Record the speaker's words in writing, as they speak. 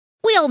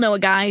all know a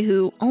guy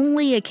who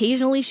only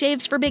occasionally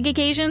shaves for big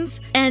occasions,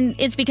 and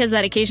it's because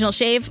that occasional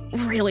shave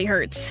really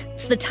hurts.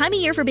 It's the time of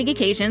year for big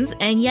occasions,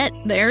 and yet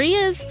there he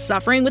is,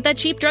 suffering with that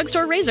cheap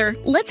drugstore razor.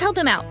 Let's help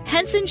him out.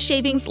 Henson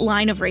Shaving's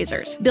line of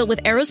razors, built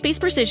with aerospace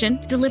precision,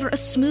 deliver a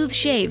smooth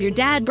shave your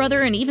dad,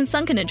 brother, and even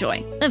son can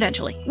enjoy,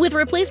 eventually. With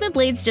replacement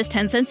blades just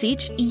 10 cents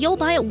each, you'll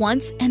buy it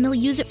once, and they'll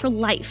use it for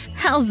life.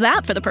 How's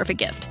that for the perfect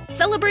gift?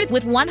 Celebrate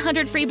with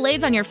 100 free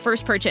blades on your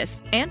first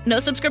purchase, and no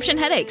subscription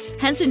headaches.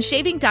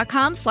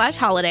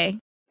 HensonShaving.com/holiday.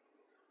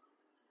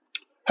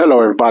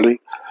 Hello, everybody.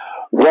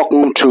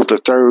 Welcome to the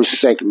third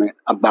segment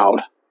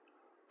about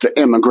the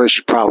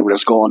immigration problem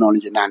that's going on in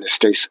the United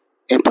States.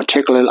 In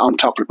particular, I'm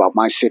talking about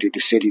my city, the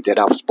city that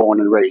I was born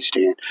and raised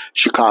in,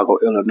 Chicago,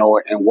 Illinois,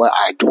 and where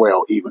I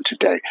dwell even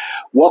today.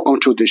 Welcome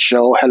to the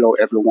show. Hello,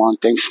 everyone.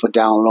 Thanks for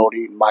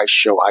downloading my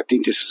show. I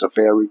think this is a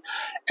very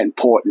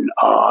important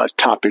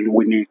topic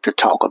we need to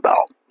talk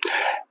about.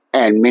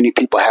 And many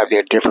people have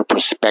their different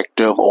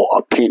perspective or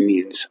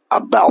opinions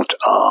about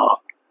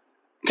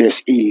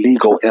this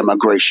illegal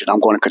immigration. I'm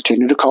going to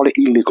continue to call it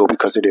illegal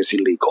because it is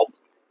illegal.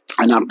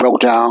 And I broke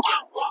down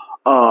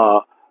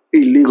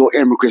illegal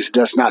immigrants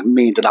does not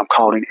mean that I'm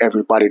calling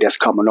everybody that's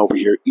coming over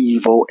here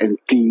evil and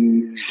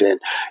thieves and,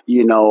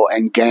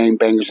 and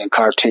gangbangers and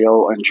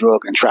cartel and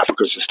drug and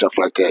traffickers and stuff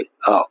like that.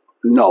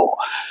 No,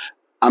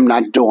 I'm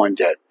not doing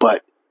that.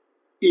 But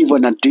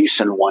even the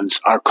decent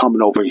ones are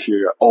coming over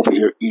here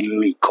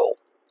illegal.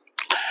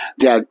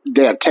 They're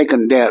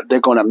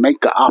going to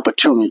make an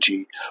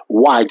opportunity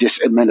why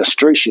this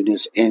administration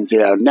is in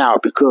there now,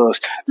 because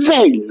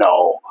they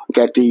know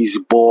that these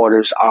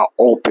borders are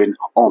open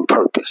on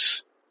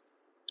purpose.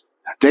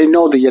 They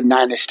know the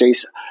United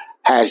States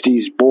has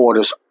these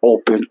borders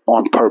open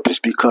on purpose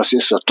because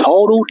it's a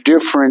total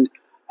different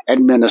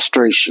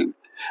administration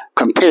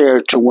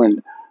compared to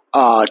when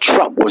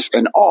Trump was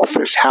in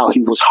office, how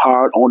he was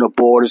hard on the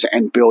borders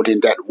and building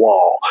that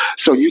wall.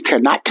 So you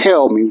cannot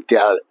tell me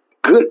that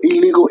good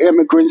illegal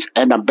immigrants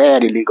and the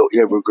bad illegal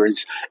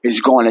immigrants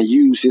is going to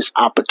use this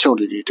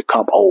opportunity to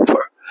come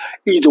over.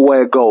 Either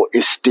way it go,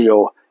 it's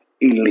still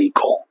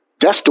illegal.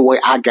 That's the way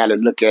I got to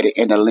look at it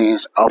in the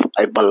lens of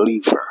a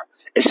believer.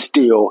 It's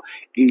still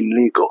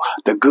illegal.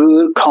 The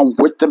good come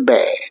with the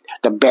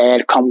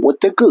bad come with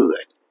the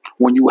good.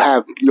 When you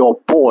have your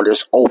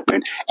borders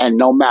open, and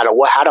no matter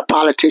how the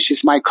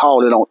politicians might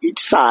call it on each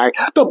side,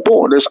 the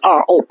borders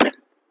are open.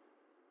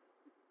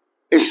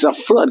 It's a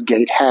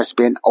floodgate has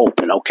been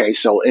open, okay?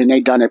 So, and they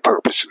done it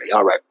purposely,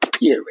 all right,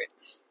 period.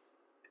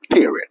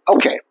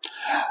 Okay.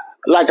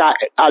 Like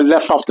I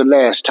left off the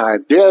last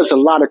time, there's a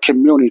lot of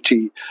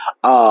community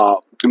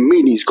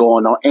meetings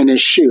going on, and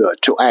it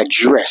should, to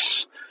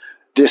address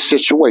this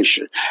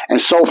situation. And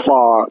so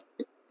far,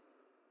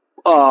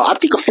 I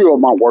think a few of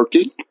them are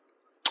working.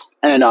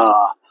 And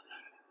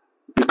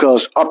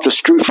because up the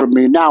street from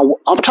me now,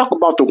 I'm talking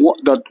about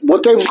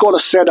what they was going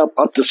to set up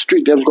the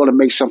street. They was going to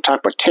make some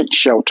type of tent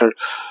shelter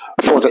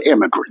for the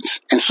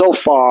immigrants. And so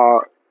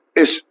far,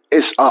 it's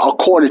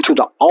according to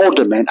the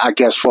alderman, I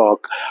guess, for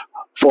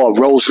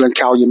Roseland,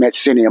 Calumet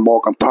City, and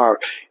Morgan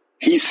Park.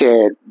 He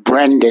said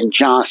Brandon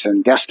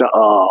Johnson, that's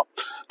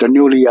the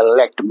newly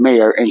elected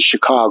mayor in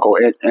Chicago.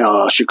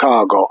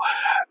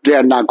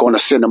 They're not going to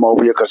send them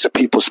over here because the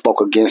people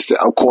spoke against it,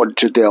 according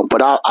to them.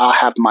 But I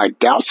have my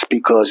doubts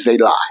because they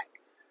lie.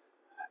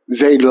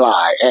 They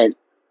lie, and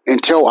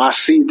until I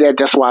see that,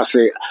 that's why I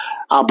say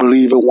I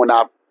believe it when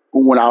I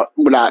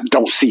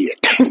don't see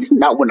it,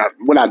 not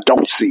when I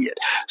don't see it.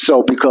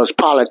 So because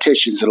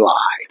politicians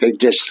lie, they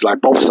just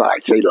like both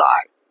sides, they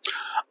lie.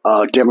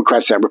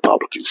 Democrats and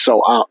Republicans.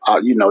 So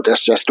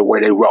that's just the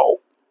way they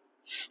roll.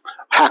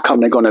 How come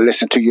they're going to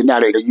listen to you now?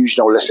 They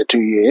usually don't listen to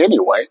you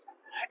anyway.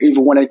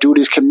 Even when they do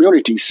these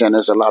community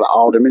centers, a lot of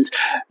aldermen,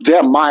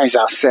 their minds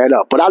are set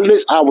up. But I'm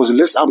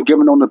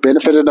giving them the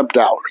benefit of the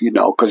doubt,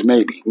 because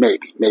maybe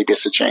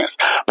it's a chance.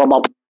 But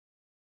I'm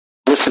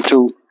listen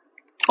to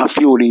a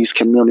few of these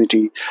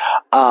community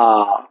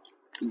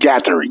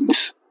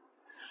gatherings.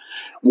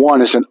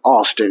 One is in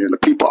Austin, and the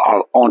people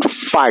are on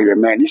fire,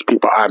 man. These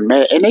people are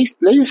mad, and they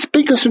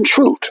speaking some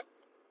truth.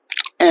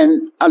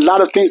 And a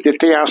lot of things that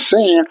they are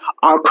saying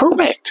are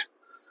correct.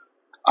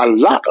 A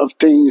lot of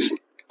things,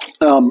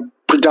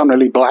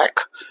 predominantly black,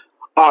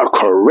 are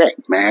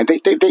correct, man. They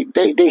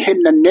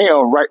hitting the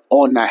nail right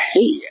on the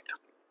head.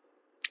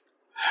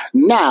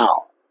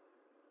 Now,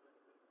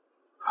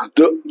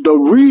 the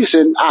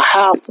reason I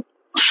have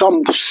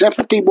some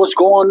sympathy what's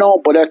going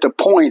on, but at the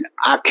point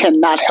I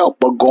cannot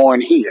help but go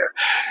in here.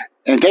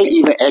 And they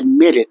even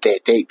admitted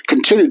that. They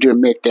continue to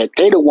admit that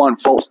they don't want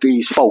to vote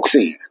these folks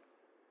in.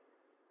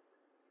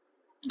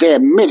 They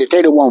admitted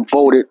they don't want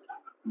voted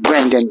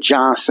Brandon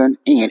Johnson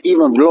in.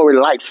 Even Lori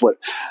Lightfoot,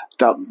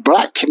 the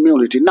black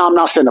community. Now, I'm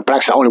not saying the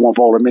blacks are the only one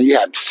voting. I mean, you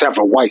have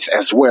several whites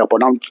as well.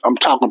 But I'm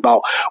talking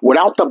about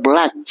without the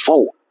black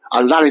vote,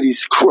 a lot of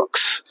these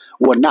crooks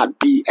would not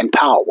be in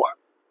power.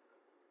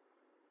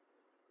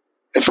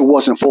 If it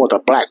wasn't for the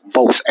black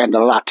votes and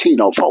the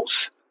Latino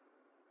votes.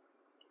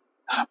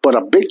 But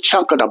a big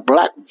chunk of the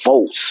black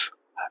votes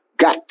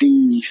got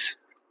these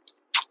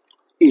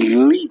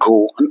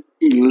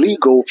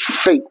illegal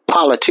fake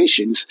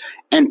politicians,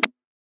 and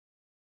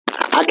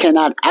I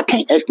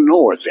can't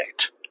ignore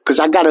that because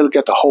I got to look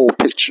at the whole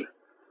picture.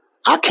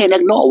 I can't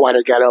ignore why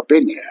they got up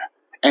in there,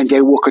 and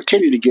they will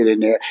continue to get in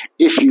there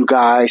if you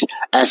guys,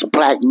 as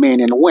black men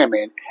and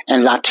women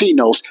and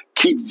Latinos,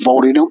 keep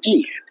voting them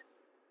in.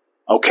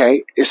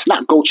 Okay, it's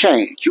not gonna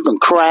change. You can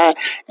cry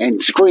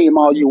and scream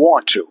all you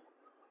want to.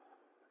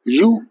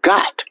 You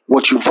got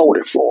what you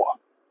voted for.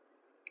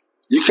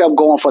 You kept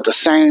going for the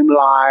same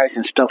lies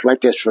and stuff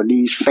like this for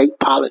these fake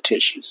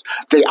politicians.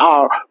 They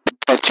are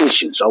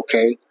politicians,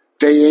 okay?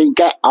 They ain't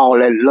got all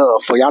that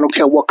love for you. I don't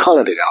care what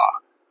color they are.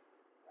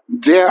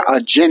 Their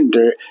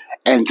agenda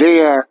and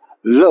their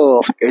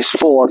love is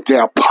for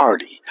their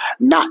party,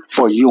 not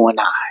for you and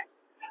I.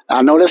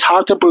 I know that's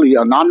hard to believe,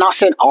 and I'm not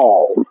saying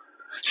all.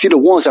 See, the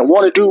ones that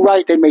want to do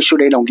right, they make sure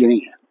they don't get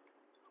in.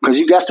 Because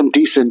you got some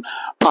decent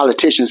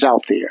politicians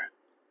out there.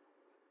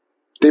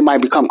 They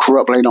might become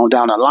corrupt later on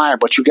down the line,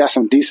 but you got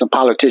some decent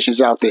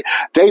politicians out there.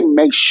 They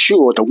make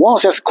sure the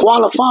ones that's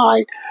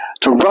qualified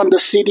to run the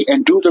city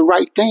and do the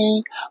right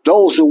thing,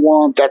 those are the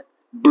ones that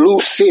blue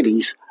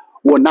cities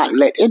will not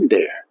let in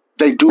there.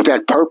 They do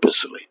that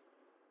purposely.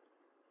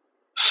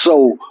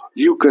 So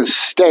you can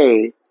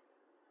stay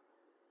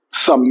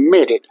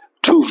submitted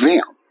to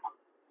them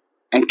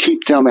and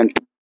keep them in.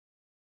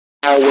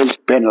 Always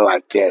been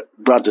like that,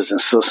 brothers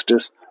and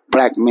sisters,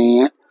 black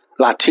men,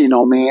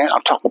 Latino men.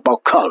 I'm talking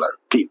about colored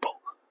people.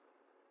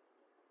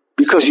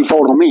 Because you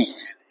vote them in.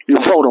 You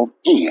vote them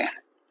in.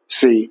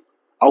 See?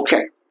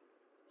 Okay.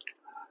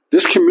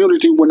 This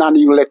community will not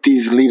even let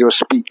these leaders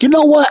speak. You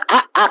know what?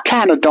 I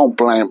kind of don't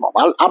blame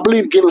them. I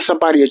believe giving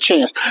somebody a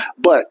chance.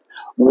 But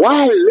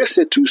why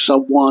listen to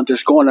someone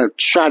that's going to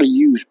try to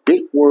use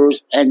big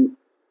words and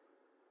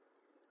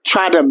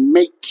try to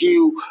make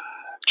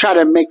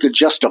it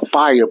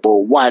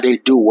justifiable why they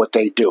do what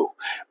they do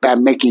by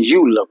making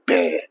you look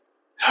bad?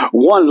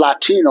 One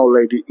Latino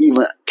lady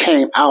even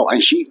came out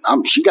and she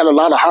got a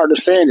lot of heart of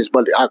saying this,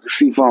 but I could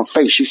see from her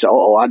face, she said,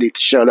 oh, I need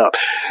to shut up.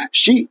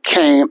 She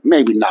came,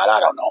 maybe not, I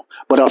don't know,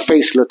 but her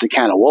face looked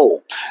kind of whoa.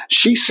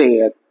 She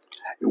said,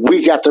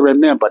 we got to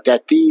remember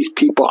that these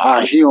people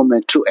are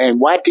human too.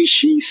 And why did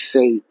she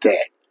say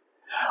that?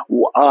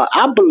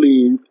 I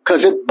believe,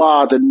 because it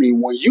bothered me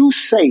when you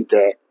say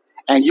that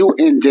and you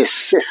in this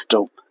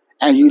system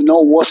and you know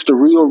what's the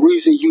real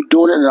reason you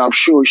doing it, and I'm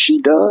sure she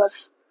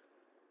does.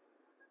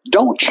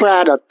 Don't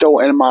try to throw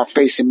it in my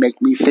face and make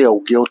me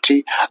feel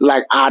guilty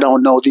like I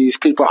don't know these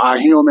people are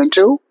human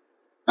too.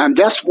 And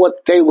that's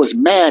what they was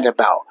mad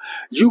about.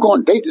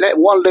 They let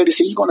one lady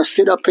say, you gonna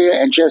sit up here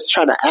and just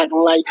try to act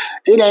like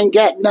it ain't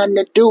got nothing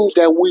to do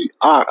that we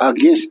are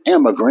against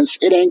immigrants.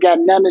 It ain't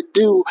got nothing to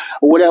do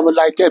or whatever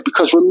like that.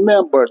 Because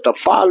remember, the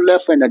far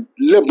left and the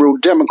liberal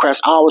Democrats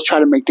always try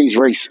to make these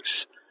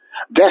racist.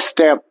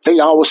 They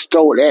always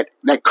throw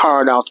that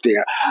card out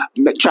there,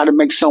 try to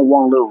make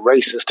someone a little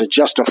racist to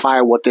justify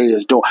what they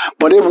is doing.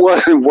 But it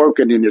wasn't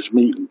working in this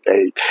meeting,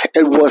 babe.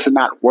 It was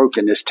not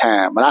working this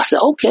time. And I said,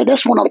 okay,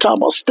 that's what I'm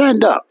talking about.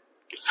 Stand up.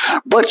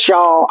 But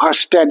y'all are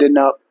standing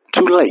up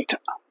too late.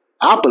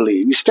 I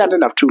believe you're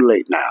standing up too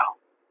late now.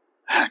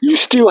 You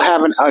still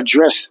haven't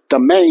addressed the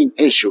main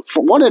issue.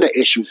 For one of the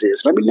issues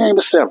is, let me name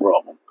several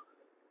of them,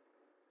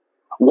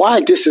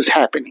 why this is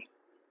happening.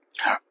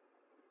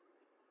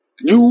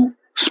 You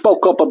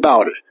spoke up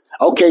about it.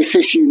 Okay,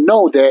 since you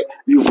know that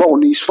you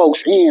vote these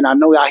folks in, I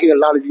know I hear a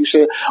lot of you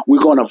say, we're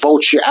going to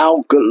vote you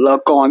out. Good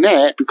luck on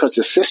that because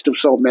the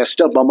system's so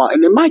messed up.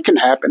 And it might can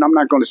happen. I'm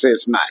not going to say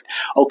it's not.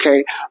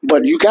 Okay,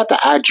 but you got to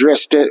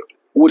address that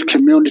with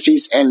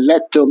communities and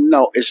let them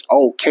know it's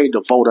okay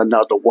to vote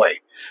another way.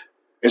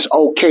 It's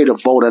okay to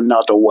vote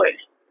another way,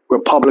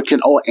 Republican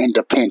or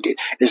independent.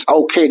 It's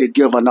okay to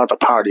give another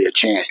party a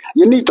chance.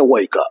 You need to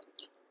wake up.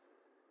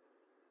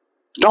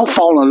 Don't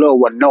fall in love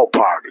with no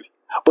party.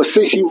 But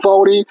since you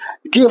voted,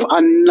 give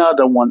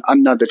another one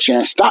another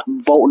chance. Stop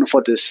voting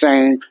for the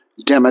same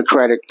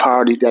Democratic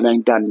Party that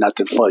ain't done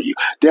nothing for you.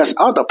 There's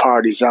other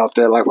parties out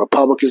there like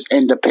Republicans,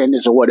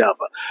 Independents, or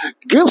whatever.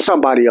 Give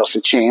somebody else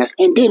a chance.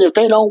 And then if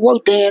they don't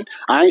work, then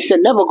I ain't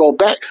said never go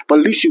back, but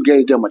at least you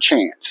gave them a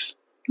chance.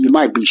 You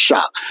might be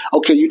shocked.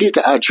 Okay, you need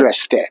to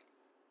address that.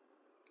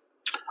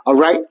 All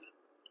right?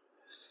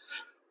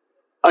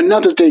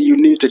 Another thing you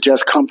need to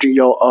just come to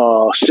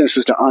your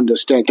senses to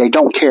understand, they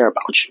don't care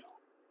about you.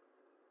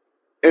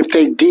 If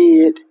they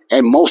did,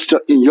 and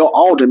your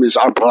aldermen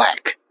are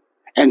black,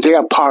 and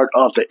they're part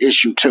of the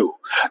issue too.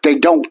 They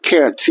don't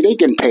care. See, they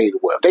getting paid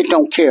well. They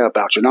don't care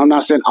about you. Now, I'm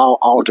not saying all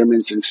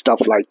aldermen and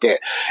stuff like that.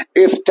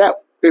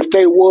 If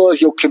they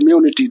was your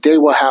community, they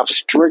will have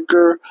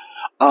stricter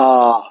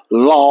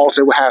laws.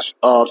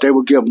 They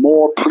would give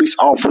more police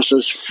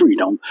officers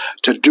freedom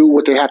to do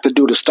what they have to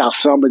do to stop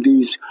some of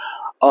these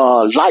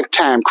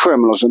lifetime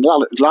criminals, and a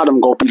lot of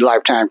them gonna be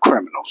lifetime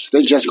criminals.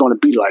 They just gonna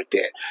be like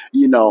that.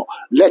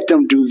 Let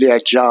them do their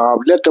job.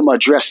 Let them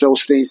address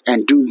those things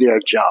and do their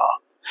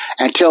job.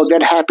 Until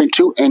that happened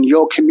too in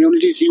your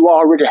communities, you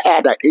already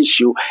had an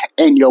issue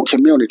in your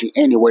community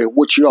anyway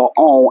with your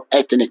own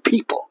ethnic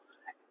people.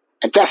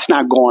 And that's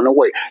not going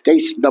away.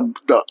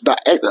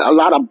 A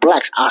lot of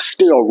blacks are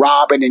still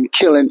robbing and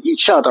killing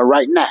each other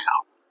right now.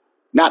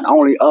 Not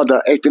only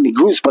other ethnic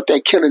groups, but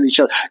they're killing each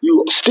other.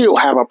 You still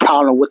have a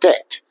problem with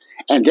that.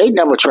 And they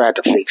never tried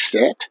to fix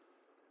that.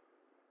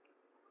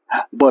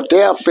 But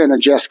they're finna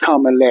just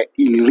come and let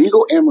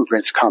illegal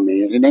immigrants come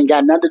in. And they ain't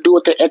got nothing to do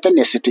with their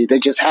ethnicity. They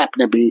just happen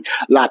to be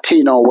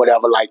Latino or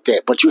whatever like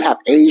that. But you have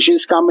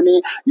Asians coming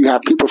in. You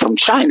have people from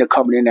China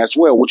coming in as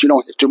well, which you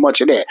don't hear too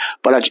much of that.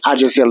 But I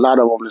just hear a lot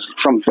of them is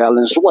from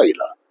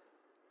Venezuela.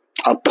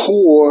 A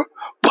poor,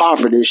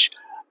 impoverished,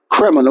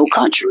 criminal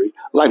country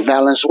like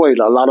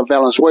Venezuela. A lot of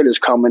Venezuelans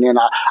coming in.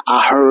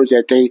 I heard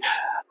that they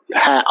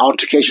had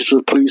altercations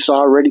with police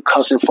already,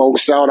 cussing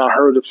folks out. I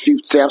heard a few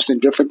thefts and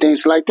different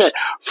things like that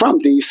from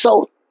these.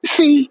 So,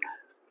 see,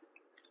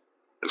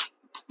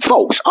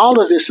 folks,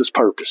 all of this is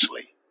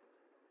purposely.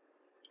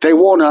 They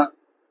want to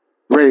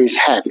raise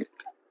havoc.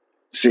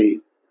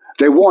 See,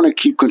 they want to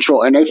keep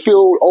control. And they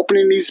feel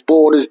opening these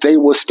borders, they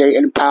will stay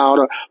in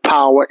power,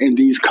 and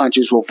these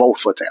countries will vote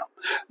for them.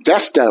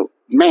 That's the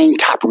main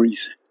top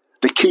reason,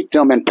 to keep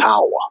them in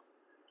power.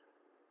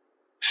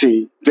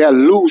 See, they're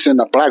losing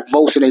the black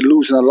votes and they're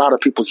losing a lot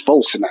of people's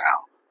votes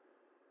now.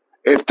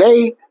 If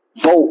they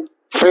vote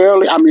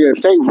fairly,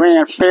 if they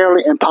ran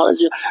fairly in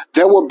politics,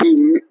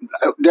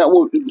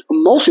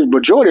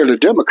 majority of the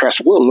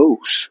Democrats will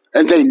lose.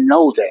 And they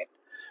know that.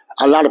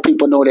 A lot of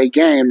people know their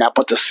game now,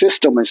 but the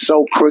system is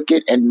so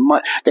crooked and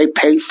they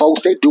pay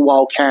folks, they do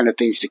all kind of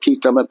things to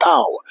keep them in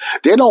power.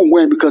 They don't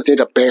win because they're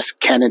the best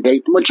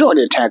candidate. The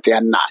majority of the time, they're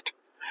not.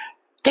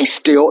 They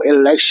steal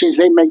elections.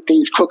 They make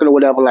things crooked or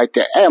whatever like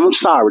that. Hey, I'm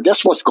sorry.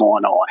 That's what's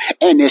going on.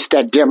 And it's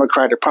that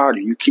Democratic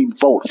Party you keep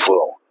voting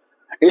for.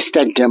 It's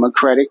that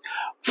Democratic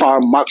far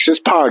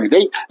Marxist Party.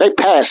 They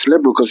pass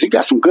liberal because you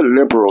got some good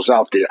liberals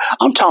out there.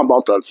 I'm talking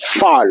about the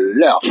far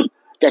left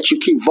that you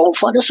keep voting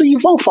for. That's who you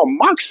vote for,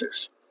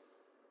 Marxists.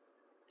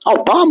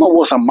 Obama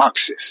was a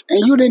Marxist, and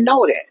you didn't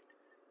know that.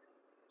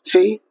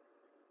 See?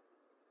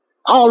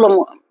 All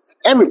of them,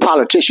 every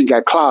politician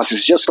got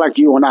clauses just like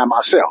you and I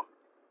myself.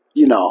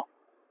 You know.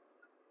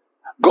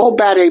 Go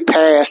by their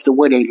past, the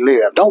way they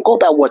live. Don't go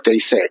by what they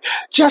say.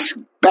 Just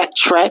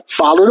backtrack,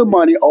 follow the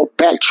money, or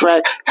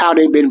backtrack how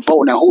they've been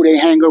voting and who they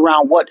hang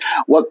around, what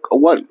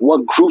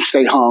groups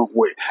they hung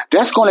with.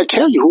 That's going to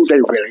tell you who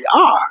they really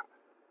are.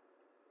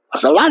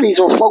 Because a lot of these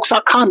old folks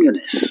are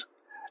communists.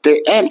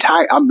 They're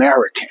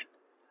anti-American.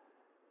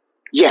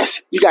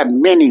 Yes, you got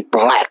many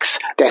blacks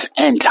that's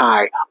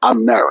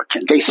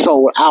anti-American. They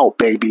sold out,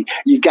 baby.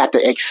 You got to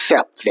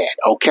accept that,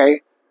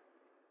 okay?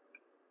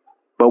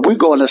 But we're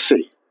going to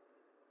see.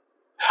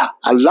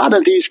 A lot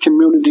of these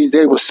communities,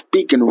 they were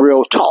speaking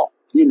real talk.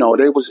 You know,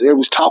 they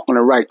was talking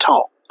the right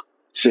talk.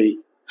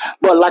 See?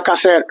 But like I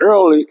said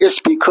earlier,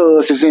 it's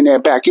because it's in their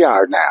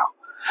backyard now.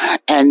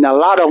 And a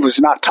lot of us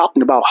not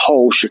talking about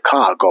whole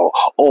Chicago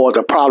or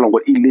the problem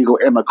with illegal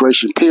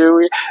immigration,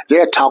 period.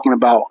 They're talking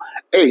about,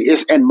 hey,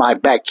 it's in my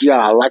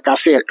backyard. Like I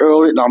said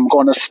earlier, and I'm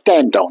going to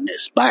stand on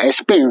this by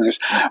experience.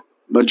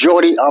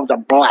 Majority of the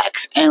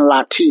blacks and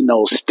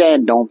Latinos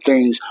stand on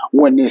things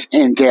when it's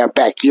in their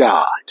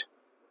backyard.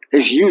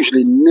 It's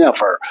usually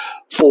never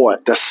for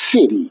the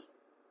city.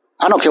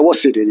 I don't care what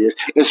city it is.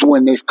 It's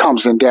when it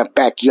comes in their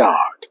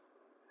backyard.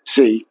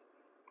 See,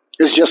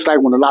 it's just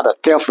like when a lot of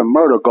theft and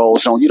murder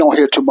goes on. You don't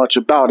hear too much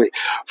about it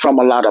from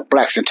a lot of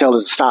blacks until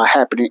it starts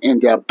happening in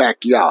their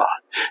backyard.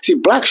 See,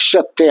 blacks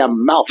shut their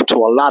mouth to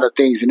a lot of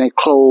things and they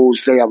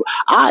close their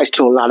eyes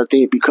to a lot of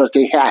things because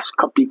they have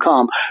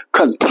become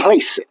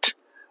complacent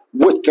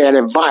with that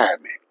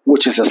environment,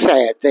 which is a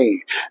sad thing.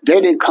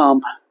 They didn't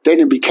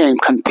become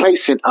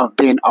complacent of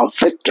being a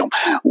victim.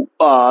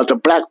 The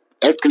black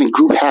ethnic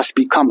group has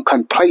become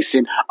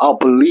complacent of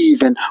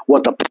believing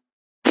what the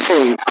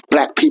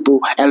black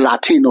people and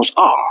Latinos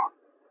are.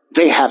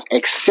 They have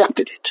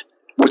accepted it,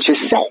 which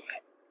is sad.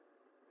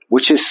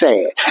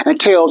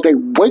 Until they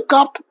wake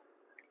up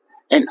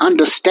and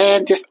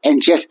understand this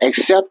and just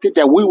accept it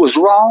that we was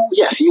wrong.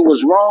 Yes, you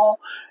was wrong.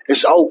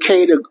 It's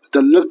okay to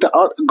look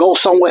go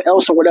somewhere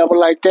else or whatever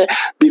like that.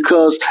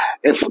 Because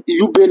if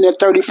you've been there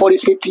 30, 40,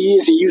 50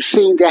 years and you've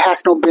seen there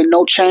has been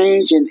no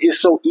change and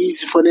it's so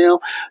easy for them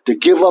to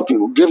give up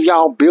and give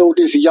y'all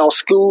buildings and y'all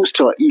schools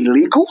to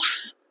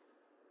illegals.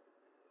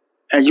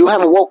 And you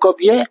haven't woke up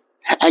yet.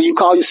 And you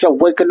call yourself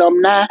waking up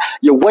now,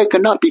 you're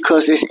waking up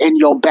because it's in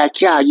your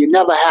backyard. You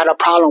never had a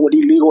problem with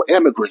illegal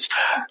immigrants.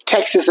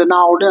 Texas and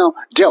all them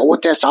dealt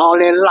with this all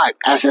their life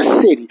as a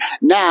city.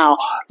 Now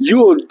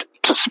you're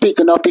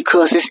speaking up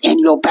because it's in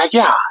your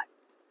backyard.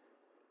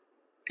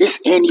 It's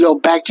in your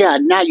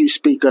backyard. Now you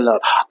speaking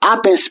up.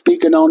 I've been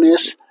speaking on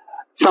this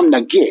from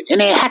the get. And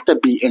they have to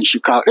be in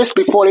Chicago. It's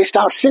before they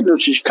start sitting in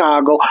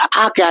Chicago.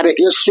 I got an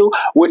issue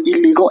with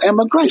illegal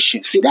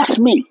immigration. See, that's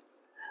me.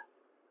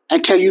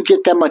 Until you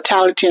get that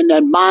mentality and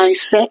that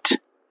mindset,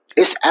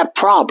 it's a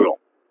problem.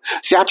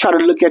 See, I try to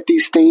look at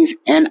these things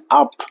in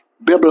a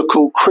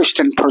biblical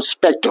Christian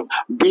perspective,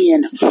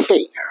 being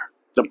fair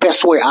the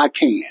best way I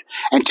can.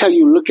 Until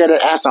you look at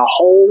it as a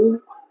whole,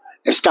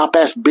 and stop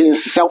us being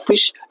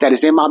selfish that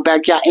is in my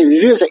backyard. And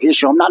it is an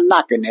issue. I'm not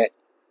knocking it.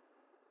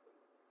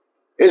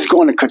 It's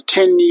going to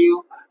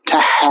continue to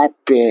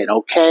happen,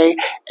 okay?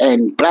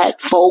 And black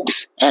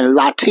folks and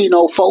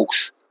Latino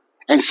folks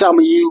and some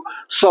of you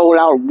sold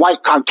out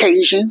white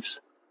Caucasians,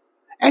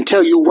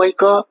 until you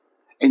wake up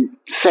and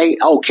say,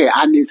 okay,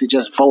 I need to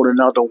just vote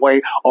another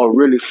way or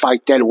really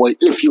fight that way.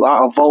 If you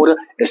are a voter,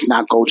 it's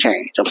not going to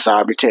change. I'm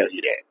sorry to tell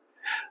you that.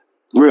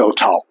 Real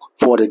talk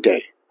for the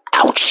day.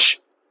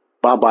 Ouch.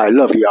 Bye-bye.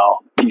 Love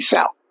y'all. Peace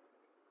out.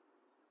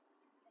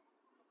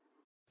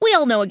 We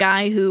all know a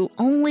guy who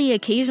only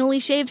occasionally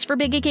shaves for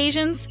big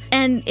occasions,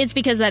 and it's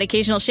because that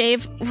occasional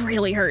shave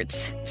really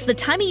hurts. It's the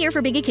time of year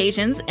for big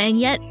occasions, and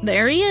yet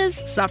there he is,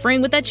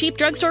 suffering with that cheap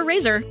drugstore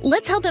razor.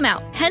 Let's help him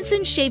out.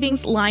 Henson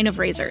Shaving's line of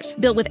razors,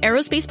 built with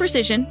aerospace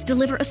precision,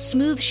 deliver a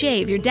smooth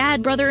shave your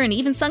dad, brother, and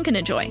even son can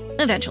enjoy,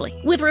 eventually.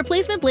 With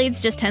replacement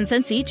blades just 10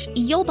 cents each,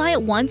 you'll buy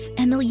it once,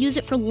 and they'll use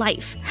it for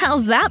life.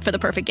 How's that for the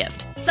perfect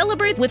gift?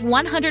 Celebrate with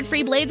 100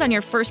 free blades on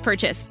your first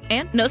purchase,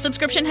 and no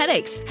subscription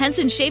headaches.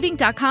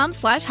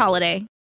 HensonShaving.com/holiday.